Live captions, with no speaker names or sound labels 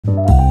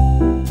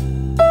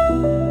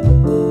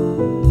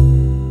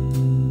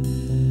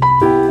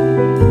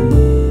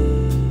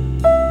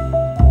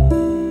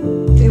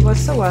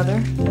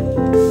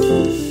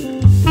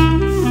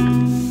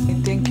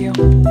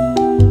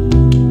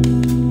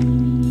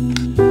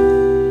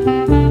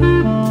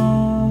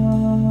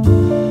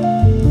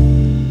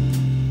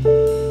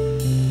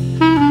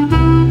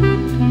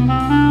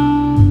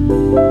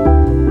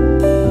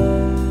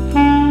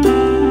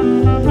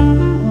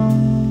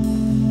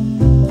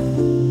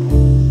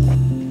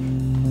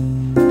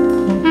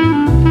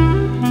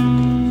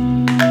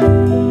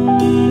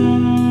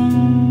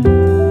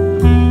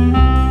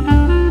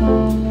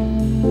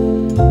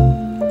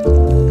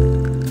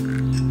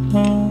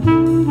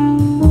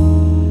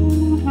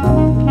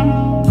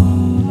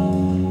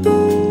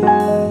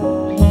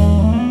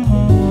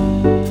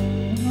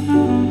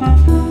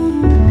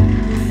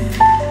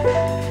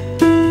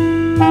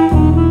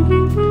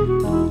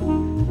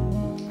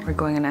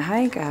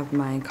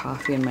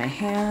coffee in my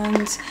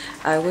hands.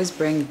 I always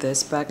bring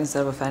this bag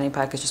instead of a fanny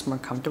pack. It's just more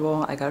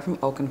comfortable. I got it from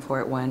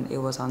Oakenfort when it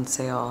was on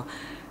sale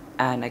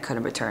and I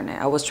couldn't return it.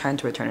 I was trying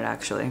to return it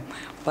actually,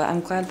 but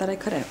I'm glad that I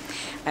couldn't.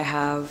 I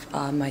have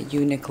my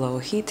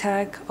Uniqlo heat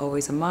tech,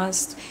 always a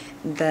must.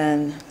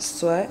 Then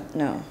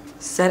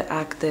Set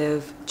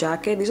Active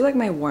jacket. These are like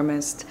my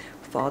warmest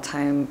fall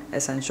time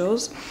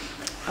essentials.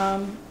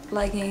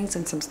 Leggings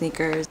and some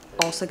sneakers.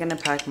 Also gonna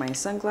pack my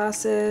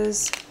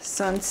sunglasses,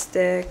 sun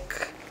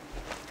stick,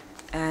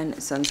 and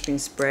sunscreen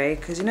spray,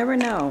 because you never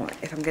know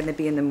if I'm gonna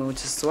be in the mood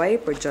to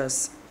swipe or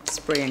just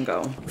spray and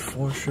go.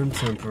 4 shrimp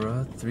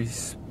tempura, 3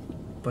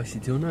 spicy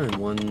tuna, and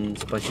 1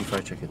 spicy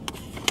fried chicken.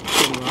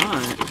 A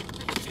lot.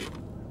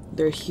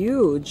 They're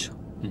huge.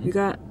 You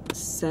got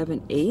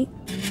 7, 8.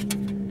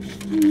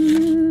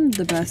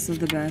 The best of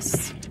the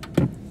best.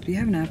 Do you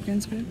have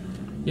napkins, babe?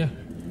 Yeah.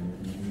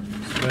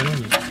 It's right on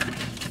you.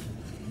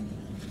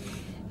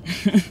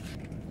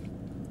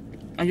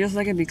 I just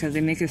like it because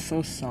they make it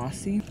so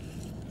saucy.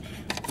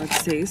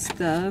 Let's taste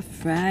the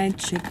fried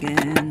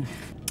chicken.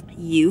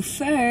 You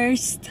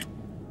first.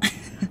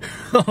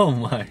 Oh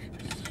my.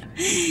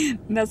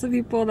 That's what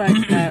people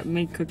that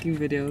make cooking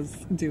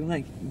videos do.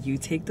 Like, you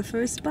take the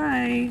first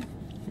bite.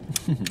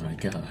 Oh my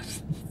god.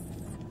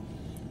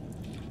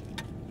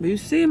 But you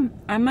see,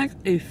 I'm like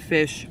a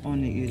fish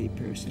only eating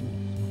person.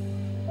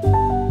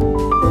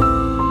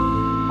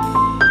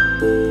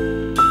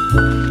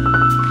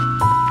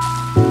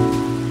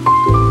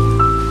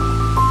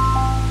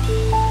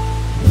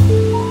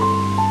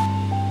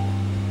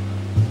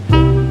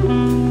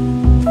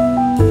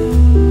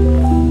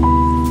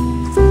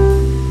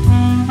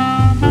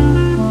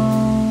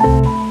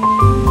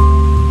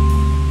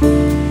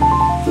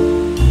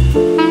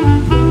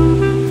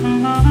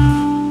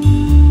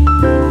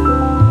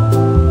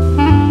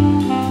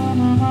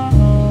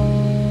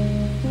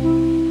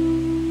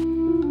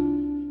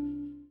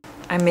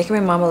 I'm making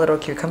my mom a little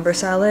cucumber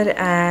salad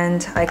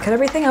and I cut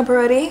everything up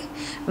already.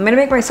 I'm gonna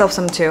make myself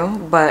some too,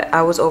 but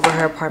I was over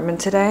her apartment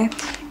today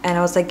and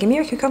I was like, give me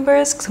your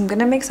cucumbers because I'm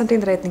gonna make something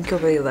that I think you'll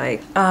really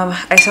like.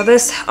 I saw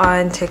this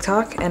on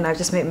TikTok and I've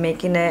just been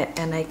making it,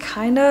 and I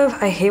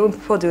hate when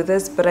people do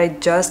this, but I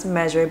just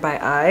measure it by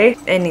eye.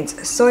 It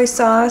needs soy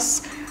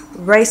sauce,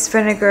 rice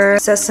vinegar,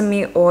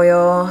 sesame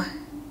oil.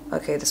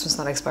 Okay, this one's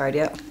not expired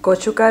yet.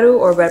 Gochugaru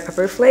or red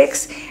pepper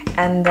flakes,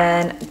 and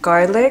then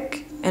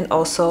garlic, and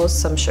also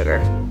some sugar.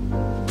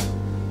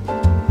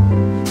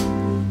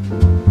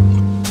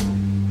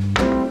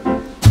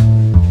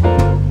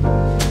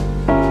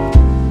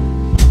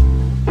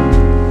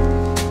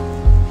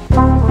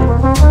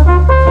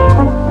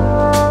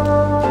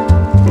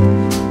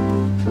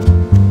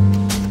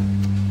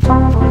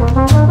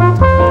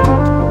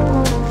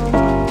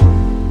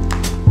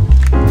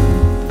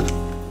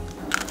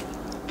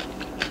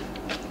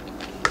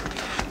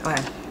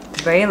 Okay,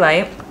 very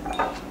light.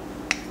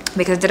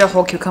 Because I did a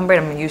whole cucumber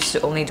and I'm used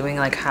to only doing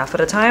like half at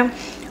a time,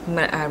 I'm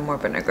gonna add more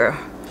vinegar.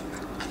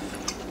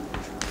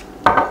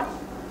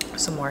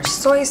 Some more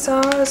soy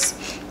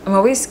sauce. I'm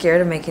always scared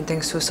of making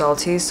things too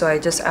salty, so I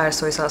just add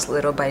soy sauce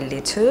little by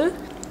little.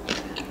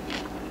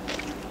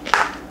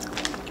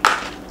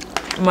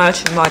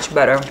 Much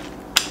better.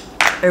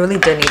 I really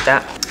did need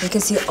that. You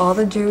can see all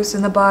the juice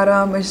in the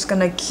bottom. It's just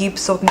gonna keep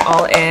soaking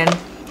all in.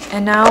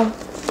 And now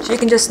she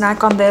can just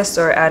snack on this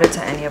or add it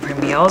to any of her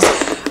meals.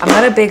 I'm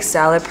not a big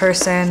salad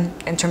person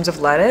in terms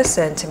of lettuce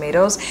and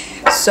tomatoes,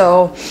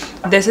 so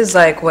this is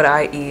like what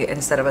I eat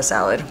instead of a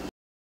salad.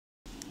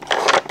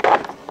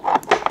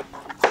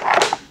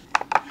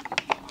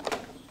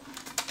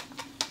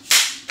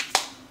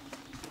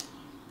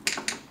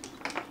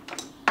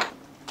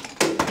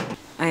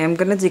 I am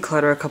gonna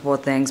declutter a couple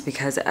of things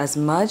because as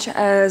much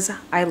as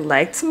I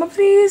liked some of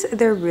these,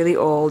 they're really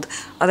old.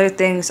 Other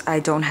things I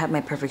don't have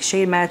my perfect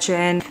shade match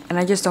in, and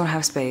I just don't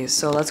have space.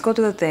 So let's go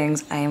through the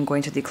things I am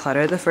going to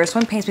declutter. The first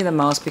one pains me the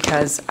most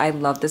because I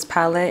love this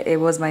palette. It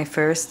was my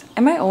first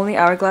and my only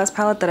Hourglass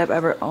palette that I've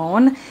ever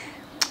owned.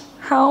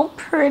 How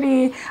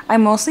pretty. I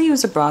mostly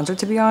use a bronzer,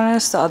 to be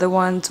honest. The other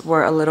ones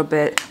were a little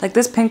bit like,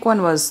 this pink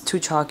one was too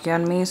chalky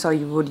on me, so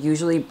you would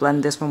usually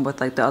blend this one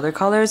with like the other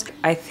colors.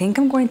 I think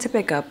I'm going to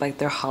pick up like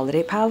their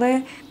holiday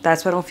palette.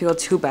 That's why I don't feel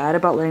too bad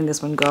about letting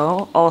this one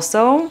go.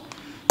 Also,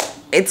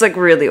 it's like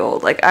really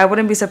old. Like, I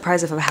wouldn't be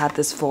surprised if I've had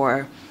this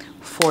for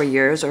 4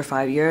 years or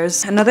 5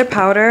 years. Another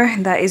powder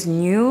that is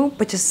new,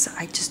 but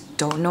I just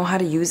don't know how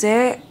to use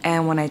it,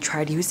 and when I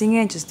tried using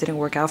it just didn't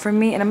work out for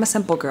me. And I'm a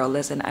simple girl.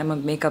 Listen, I'm a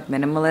makeup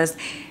minimalist.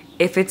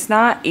 If it's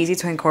not easy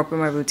to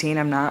incorporate my routine,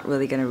 I'm not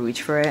really gonna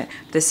reach for it.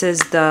 This is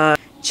the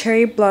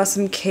Cherry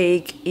Blossom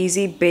Cake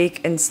Easy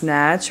Bake and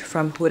Snatch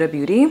from Huda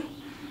Beauty.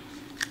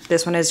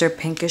 This one is their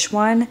pinkish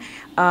one.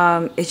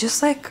 It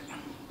just like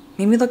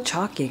made me look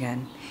chalky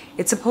again.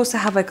 It's supposed to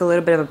have like a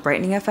little bit of a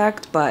brightening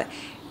effect, but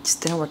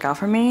just didn't work out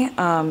for me.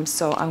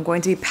 So I'm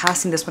going to be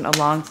passing this one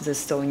along since it's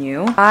still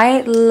new.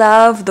 I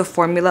love the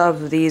formula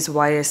of these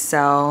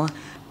YSL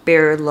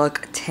Bare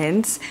Look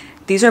tints.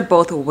 These are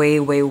both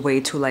way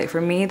too light for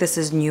me. This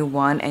is new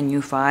 1 and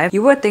new 5.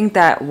 You would think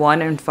that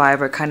 1 and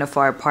 5 are kind of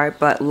far apart,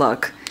 but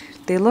look,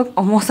 They look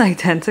almost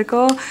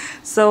identical,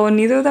 so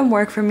neither of them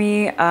work for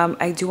me.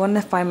 I do want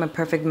to find my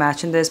perfect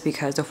match in this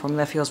because the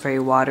formula feels very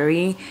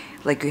watery,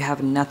 like you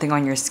have nothing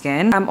on your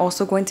skin. I'm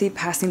also going to be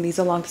passing these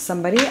along to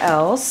somebody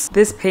else.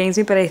 This pains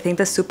me, but I think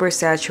the super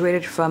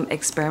saturated from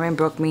Experiment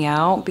broke me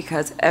out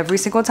because every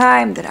single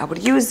time that I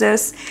would use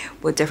this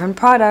with different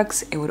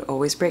products, it would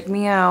always break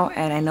me out,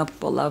 and I know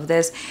people love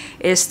this.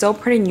 It is still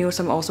pretty new,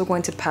 so I'm also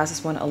going to pass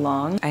this one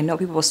along. I know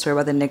people swear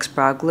by the NYX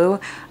Brow Glue.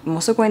 I'm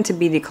also going to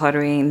be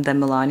decluttering the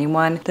Milani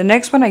one. The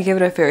next one, I gave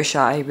it a fair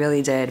shot. I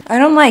really did. I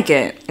don't like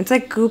it. It's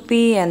like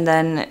goopy, and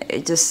then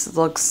it just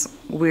looks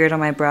weird on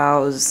my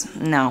brows.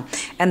 No.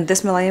 And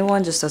this Milani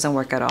one just doesn't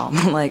work at all.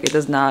 Like, it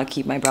does not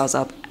keep my brows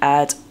up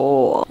at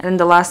all. And then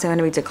the last thing I'm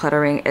going to be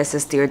decluttering is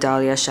this Dear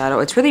Dahlia shadow.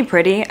 It's really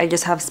pretty. I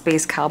just have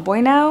Space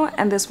Cowboy now,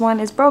 and this one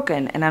is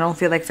broken, and I don't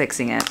feel like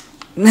fixing it.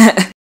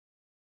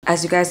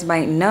 As you guys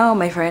might know,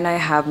 my friend and I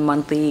have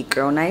monthly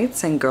girl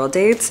nights and girl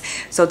dates.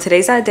 So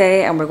today's that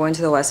day, and we're going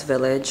to the West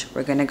Village.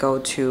 We're gonna go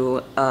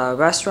to a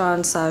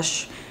restaurant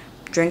slash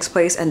drinks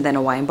place and then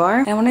a wine bar.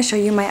 And I want to show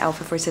you my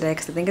outfit for today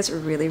because I think it's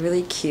really,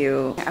 really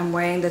cute. I'm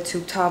wearing the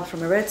tube top from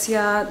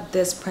Aritzia,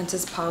 this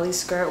Princess Polly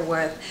skirt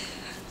with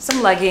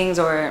some leggings,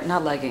 or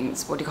not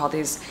leggings, what do you call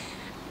these?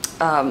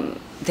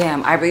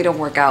 Damn, I really don't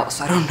work out,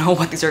 so I don't know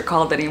what these are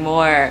called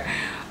anymore.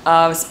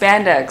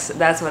 Spandex,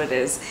 that's what it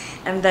is.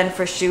 And then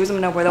for shoes, I'm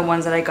gonna wear the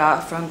ones that I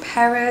got from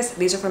Paris.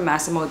 These are from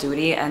Massimo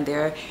Dutti, and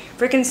they're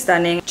freaking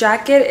stunning.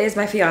 Jacket is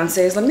my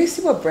fiance's. Let me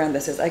see what brand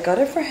this is. I got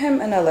it for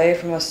him in LA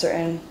from a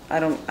certain,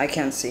 I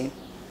can't see,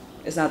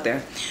 it's not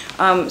there.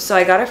 So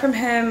I got it from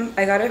him.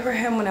 I got it for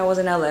him when I was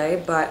in LA,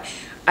 but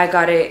I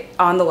got it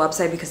on the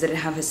website because they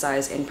didn't have his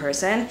size in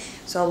person.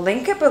 So I'll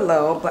link it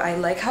below, but I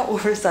like how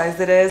oversized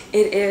it is.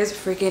 It is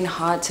freaking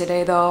hot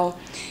today though.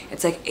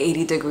 It's like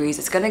 80 degrees.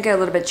 It's gonna get a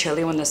little bit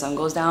chilly when the sun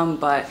goes down,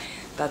 but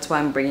that's why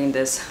I'm bringing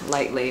this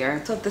light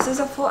layer. So this is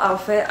a full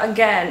outfit.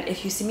 Again,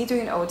 if you see me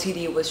doing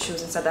OTD with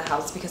shoes inside the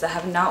house, because I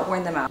have not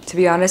worn them out. To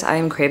be honest, I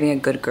am craving a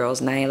good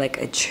girls night, like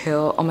a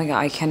chill. Oh my god,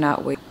 I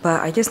cannot wait.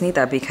 But I just need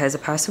that because the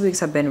past 2 weeks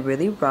have been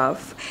really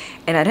rough,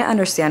 and I didn't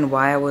understand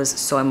why I was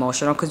so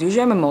emotional, because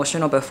usually I'm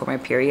emotional before my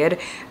period,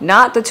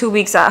 not the 2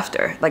 weeks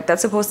after. Like,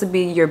 that's supposed to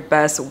be your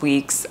best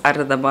weeks out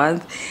of the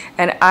month,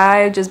 and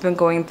I've just been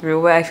going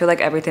through it. I feel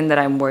like everything that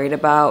I'm worried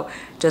about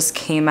just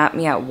came at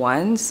me at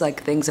once,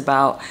 like things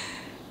about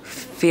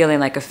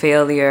feeling like a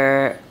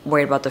failure,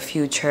 worried about the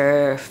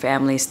future,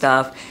 family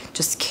stuff,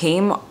 just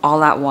came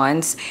all at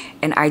once,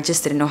 and I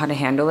just didn't know how to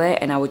handle it,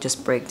 and I would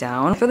just break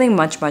down. I'm feeling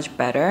much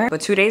better.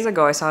 But 2 days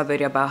ago, I saw a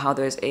video about how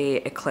there's a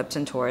eclipse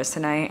in Taurus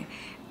tonight.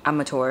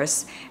 I'm a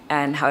Taurus,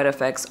 and how it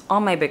affects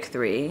all my big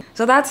three.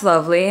 So that's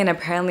lovely, and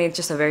apparently it's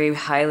just a very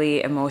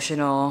highly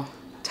emotional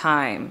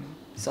time.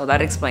 So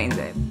that explains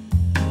it.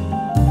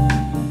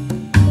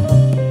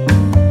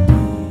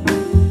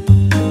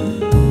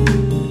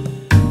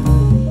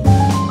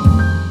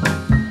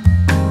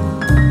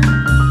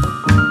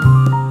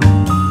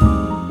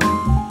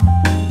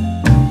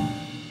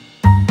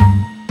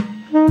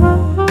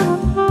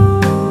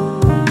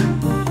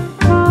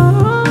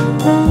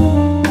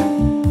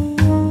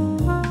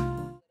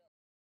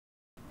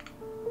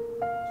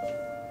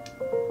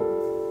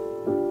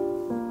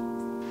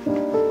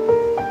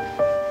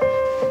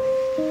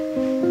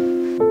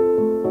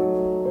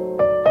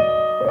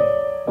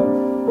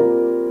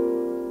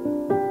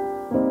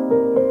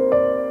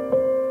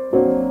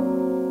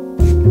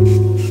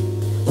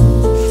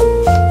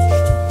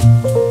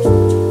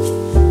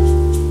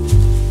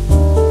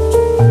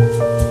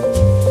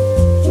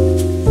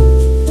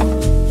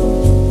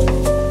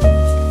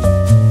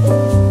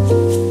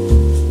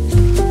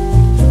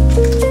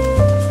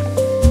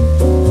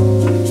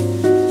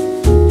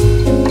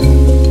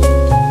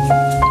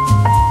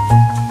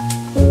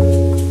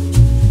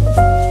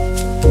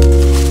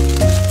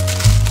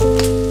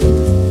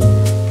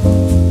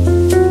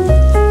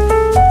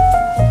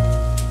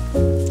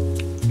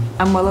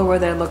 I'm well aware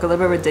that I look a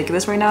little bit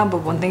ridiculous right now,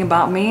 but one thing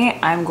about me,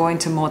 I'm going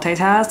to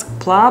multitask,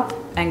 plop,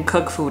 and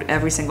cook food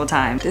every single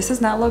time. This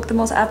does not look the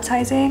most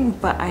appetizing,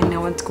 but I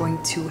know it's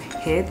going to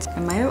hit. I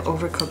might have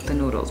overcooked the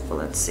noodles, but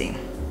let's see.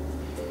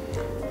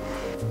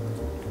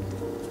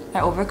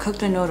 I overcooked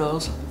the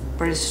noodles,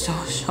 but it's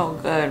so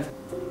good.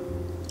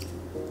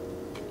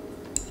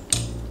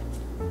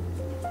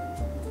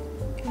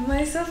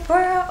 My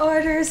Sephora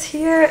orders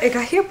here. It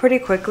got here pretty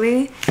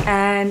quickly,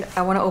 and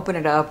I want to open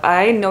it up.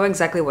 I know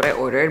exactly what I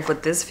ordered,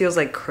 but this feels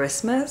like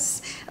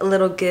Christmas. A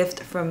little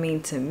gift from me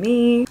to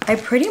me. I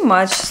pretty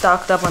much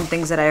stocked up on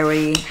things that I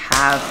already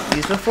have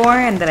used before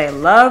and that I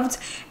loved,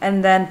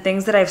 and then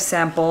things that I've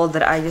sampled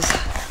that I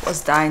just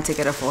was dying to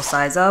get a full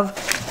size of.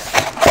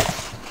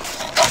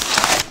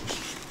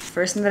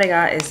 First thing that I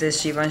got is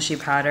this Givenchy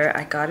powder.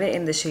 I got it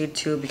in the shade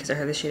 2 because I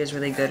heard the shade is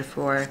really good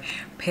for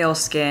pale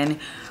skin.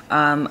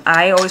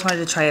 I always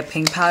wanted to try a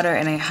pink powder,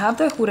 and I have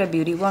the Huda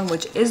Beauty one,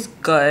 which is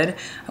good.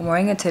 I'm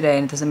wearing it today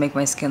and it doesn't make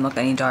my skin look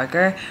any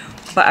darker.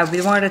 But I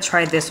really wanted to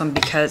try this one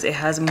because it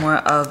has more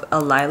of a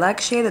lilac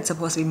shade that's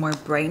supposed to be more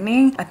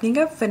brightening. I think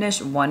I've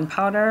finished one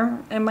powder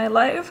in my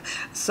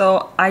life,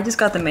 so I just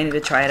got the mini to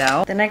try it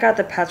out. Then I got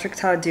the Patrick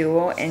Ta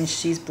Duo and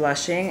She's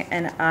Blushing,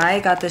 and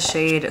I got the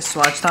shade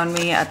swatched on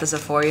me at the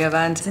Sephora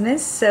event. Isn't it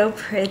so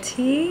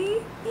pretty?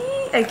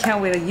 I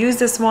can't wait to use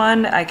this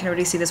one. I can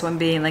already see this one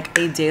being like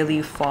a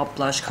daily fall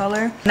blush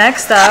color.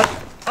 Next up,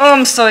 oh,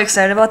 I'm so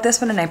excited about this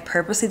one, and I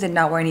purposely did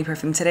not wear any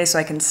perfume today so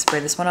I can spray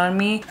this one on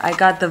me. I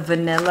got the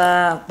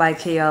Vanilla by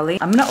Kayali.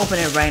 I'm gonna open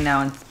it right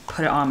now and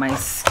put it on my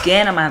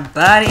skin, on my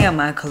body, on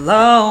my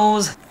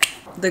clothes.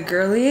 The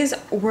girlies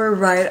were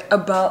right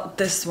about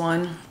this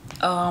one.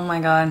 Oh my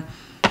god.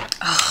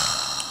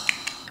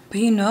 But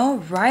you know,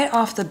 right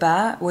off the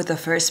bat with the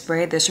first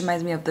spray, this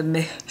reminds me of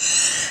the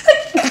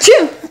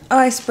oh,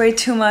 I sprayed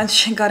too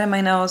much, got in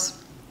my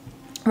nose.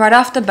 Right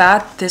off the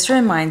bat, this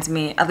reminds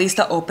me, at least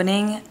the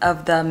opening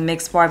of the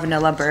Mixed Bar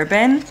Vanilla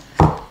Bourbon.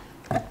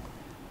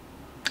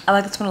 I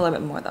like this one a little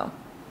bit more though.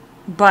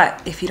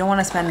 But if you don't want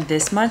to spend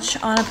this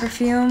much on a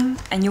perfume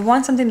and you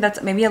want something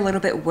that's maybe a little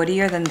bit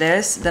woodier than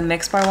this, the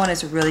Mixed Bar one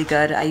is really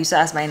good. I used it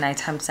as my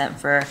nighttime scent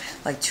for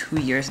like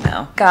 2 years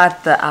now.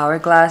 Got the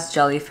Hourglass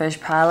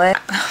Jellyfish palette.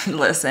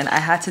 Listen,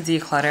 I had to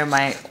declutter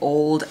my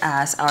old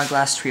ass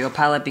Hourglass Trio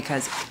palette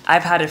because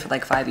I've had it for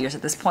like 5 years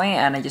at this point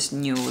and I just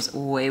knew it was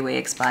way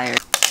expired.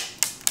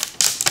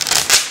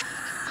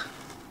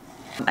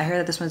 I heard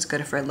that this one's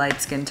good for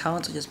light skin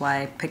tones, which is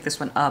why I picked this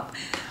one up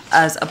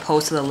as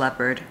opposed to the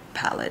Leopard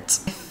palette.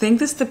 I think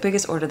this is the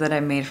biggest order that I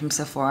made from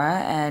Sephora,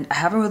 and I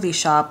haven't really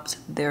shopped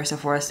their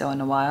Sephora still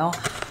in a while,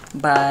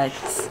 but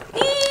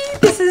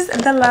this is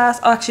the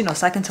last, oh actually no,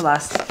 second to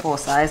last full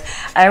size.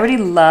 I already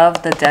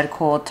love the Dead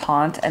Cold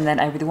Taunt, and then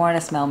I really wanted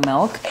to smell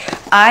milk.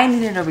 I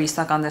needed a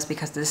restock on this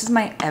because this is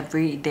my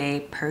everyday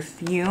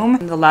perfume.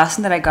 And the last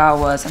one that I got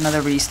was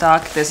another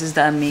restock. This is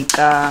the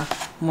Amika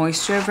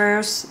Moisture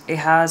Verse. It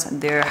has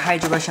their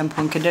Hydro Brush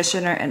shampoo and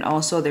conditioner, and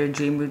also their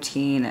Dream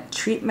Routine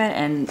treatment,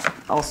 and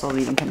also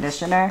leave-in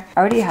conditioner. I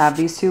already have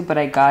these two, but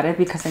I got it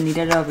because I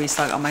needed a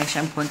restock on my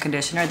shampoo and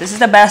conditioner. This is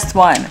the best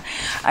one.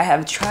 I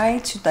have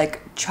tried to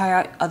try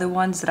out other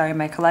ones that are in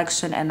my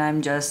collection, and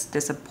I'm just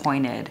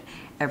disappointed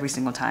every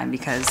single time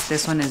because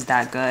this one is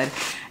that good.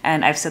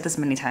 And I've said this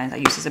many times, I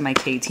use this in my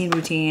K-Teen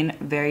routine.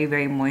 Very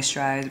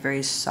moisturized,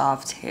 very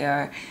soft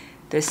hair.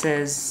 This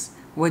is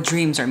what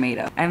dreams are made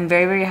of. I'm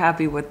very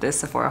happy with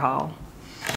this Sephora haul.